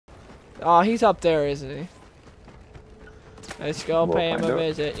Oh, he's up there, isn't he? Let's go We'll pay him a find out.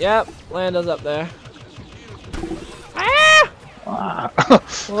 visit. Yep, Lando's up there. Ah!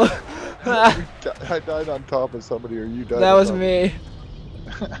 I died on top of somebody, or you died. That on was top of me.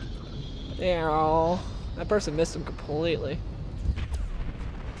 Yeah, oh, that person missed him completely.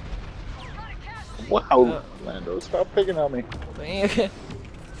 Wow, Lando, stop picking on me.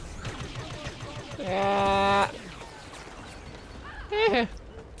 Yeah.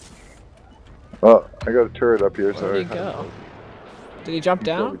 Oh, I got a turret up here. Where'd Sorry. he go? Did he jump He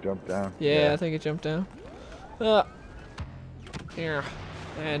down? probably jumped down. Yeah, I think he jumped down. Here.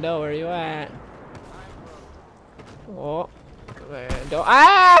 Lando, where you at? Oh. Lando.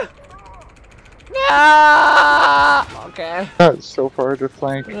 Ah! No! Okay. It's so far to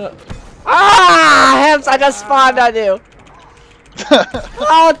flank. Ah! Hemps, I just spawned on you!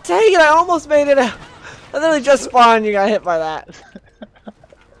 Oh, dang it, I almost made it out. I literally just spawned, you got hit by that.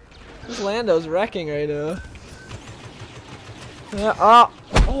 This Lando's wrecking right now. Oh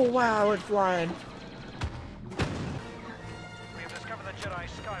wow, we're flying.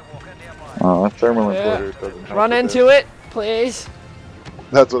 Oh, thermal imploder doesn't help. Run into it, please.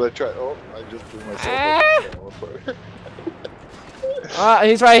 That's what I tried. Oh, I just threw myself up the thermal imploder.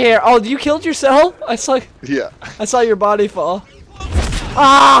 He's right here. Oh, you killed yourself? I saw your body fall.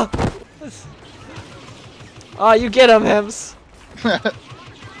 Ah! Oh, you get him, Hemps.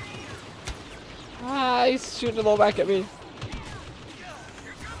 He's shooting them all back at me.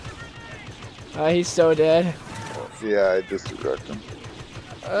 He's so dead. Yeah, I just wrecked him.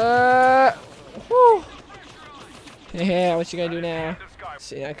 Whew. Yeah, what you gonna do now?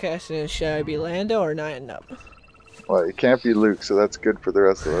 See, I cast in. Should I be Lando or Nien Nunb? Well, it can't be Luke, so that's good for the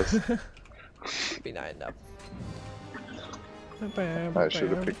rest of us. Be Nien Nunb. I should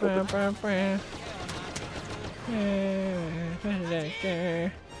have picked up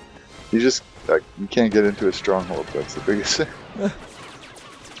You just, you can't get into a stronghold, that's the biggest thing.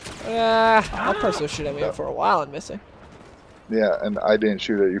 I'll personally shoot at me for a while and missing. Yeah, and I didn't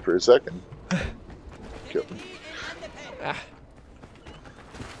shoot at you for a second. Killed him.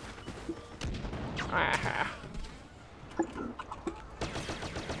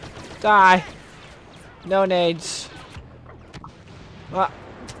 Die. No nades.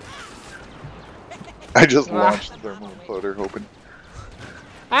 I just launched the thermal imploder, hoping.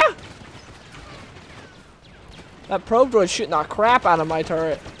 That probe droid's shooting the crap out of my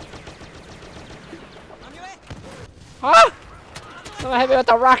turret. Don't hit me with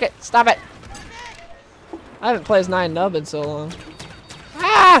the rocket. Stop it. I haven't played as Nien Nunb in so long.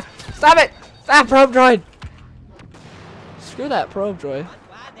 Stop it. Stop, probe droid. Screw that probe droid.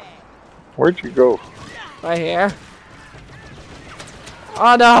 Where'd you go? Right here.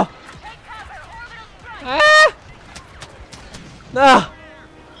 Oh no. No.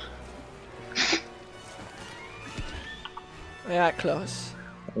 I got close.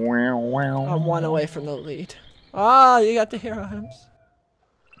 I'm one away from the lead. Oh, you got the hero, Hemps.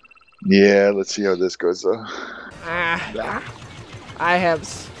 Yeah, let's see how this goes though. I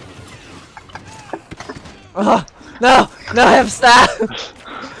Hemps. Oh, no, Hemps, stop.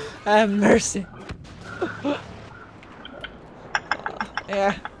 Have mercy.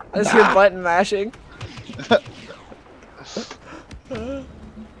 Yeah, I just hear button mashing.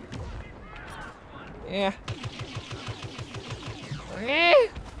 Yeah.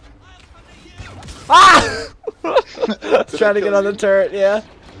 Trying to get on the turret, yeah.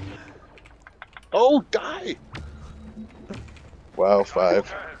 Oh, die! Wow,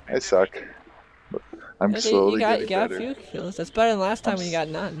 5. I suck. I'm slowly getting better. A few kills. That's better than last time when you got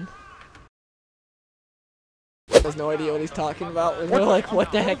none. He has no idea what he's talking about. We're like,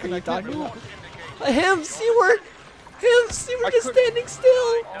 what the heck are you talking about? Hemps, you were just standing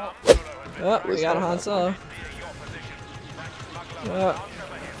still. Oh, we got a Han Solo.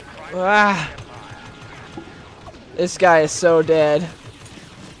 This guy is so dead.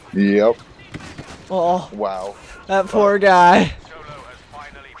 Yep. Oh, wow. That poor guy.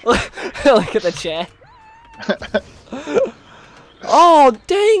 Look at the chat. Oh,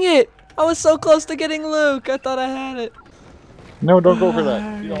 dang it! I was so close to getting Luke. I thought I had it. No, don't go for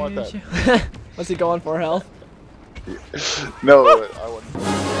that. You don't want that. What's he going for, health? No, I want.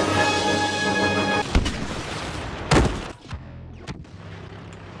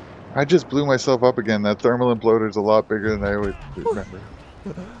 I just blew myself up again. That thermal imploder is a lot bigger than I always remember.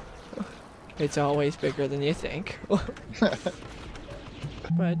 It's always bigger than you think. But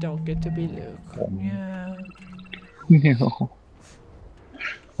I don't get to be Luke. Yeah. No.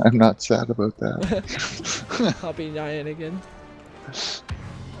 I'm not sad about that. I'll be Nien again.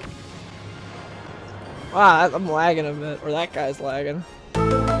 Wow, I'm lagging a bit. Or that guy's lagging.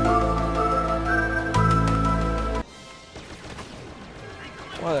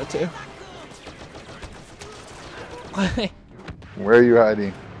 One or two. Where are you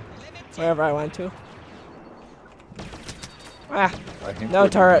hiding? Wherever I went to. Ah, I think no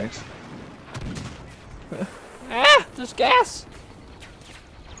would be turret. nice. Ah, there's gas.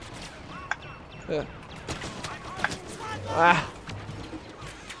 Ah.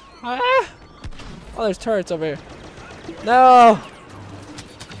 Ah. Oh, there's turrets over here. No.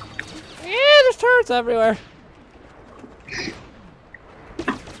 Yeah, there's turrets everywhere.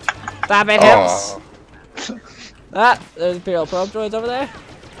 Stop it, Hemps. Oh. Ah, there's Imperial probe droids over there.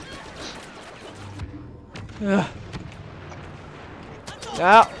 Ugh.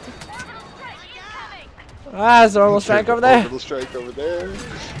 No. Ah, there's an orbital strike over there. Orbital strike over there.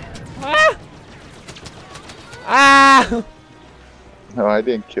 Ah! Ah! No, I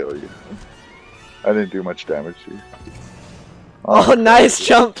didn't kill you. I didn't do much damage to you. Oh, nice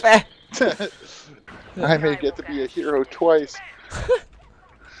jump back. I may get to be a hero twice.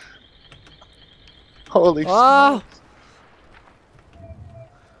 Holy Oh, smokes.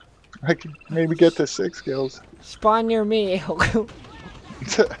 I could maybe get to 6 kills. spawn near me. We have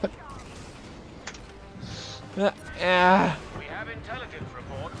intelligence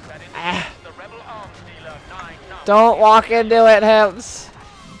reports that indicates the rebel arms dealer 9 Don't walk into it, Hemps.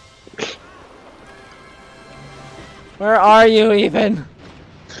 Where are you even?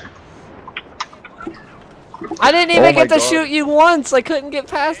 I didn't even get to shoot you once. I couldn't get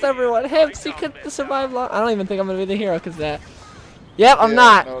past everyone. Hemps, you couldn't survive long. I don't even think I'm gonna be the hero because of that. Yep, I'm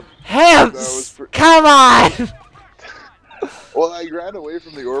not. No, Hemps, come on. well, I ran away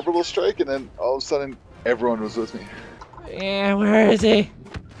from the orbital strike, and then all of a sudden, everyone was with me. Yeah, where is he?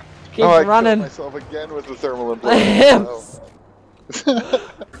 Keep I running. killed myself again with the thermal implosion. Hemps.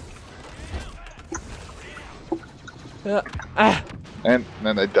 And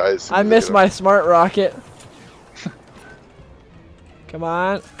then I died. as soon I as missed get my up. smart rocket. Come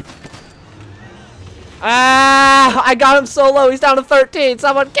on. Ah! I got him so low. He's down to 13.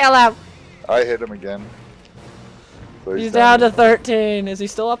 Someone kill him. I hit him again. So He's down to 13. Is he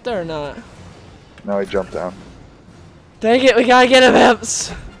still up there or not? Now I jumped down. Dang it, we gotta get him,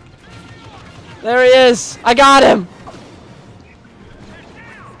 Hemps. There he is. I got him.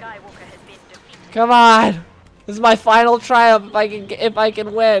 Come on. This is my final triumph if I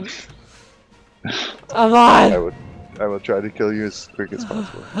can win. Come on. I will try to kill you as quick as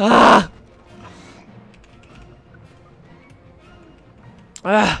possible. Ah.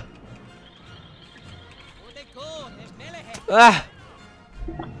 Ah. Ah.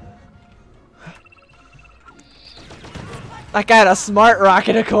 That guy had a smart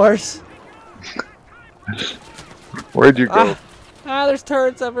rocket, of course. Where'd you go? Ah, there's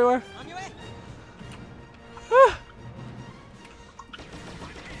turrets everywhere. Ah.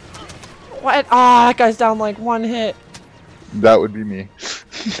 What? Ah, that guy's down like one hit. That would be me.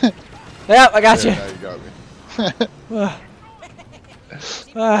 Yep, I got you. Now you got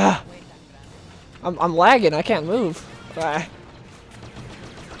me. I'm lagging. I can't move. Ah.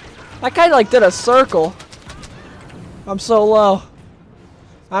 That guy like did a circle. I'm so low.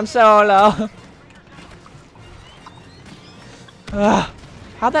 I'm so low.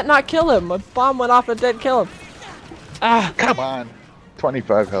 How'd that not kill him? My bomb went off and didn't kill him. Ah. Come on.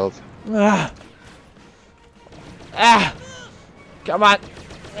 25 health. Ah. Ah. Come on.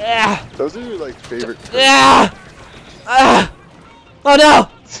 Ah. Those are your like favorite. Ah. Ah. Oh no!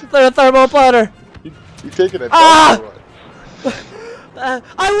 They're a thermal imploder. You taking it? Ah!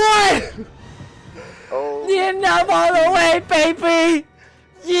 I won! Oh. Nien Nunb all the way, baby!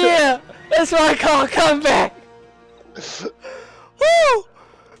 Yeah! That's what I call a comeback! Woo!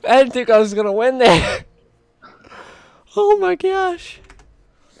 I didn't think I was gonna win there. Oh my gosh.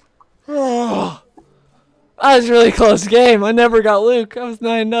 Oh. That was a really close game. I never got Luke. I was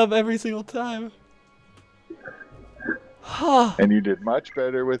Nien Nunb every single time. And you did much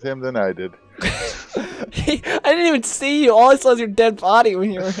better with him than I did. I didn't even see you. All I saw was your dead body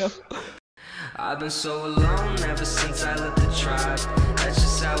when you were him. I've been so alone ever since I left the tribe. That's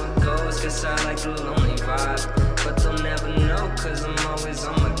just how it goes, guess I like the lonely vibe.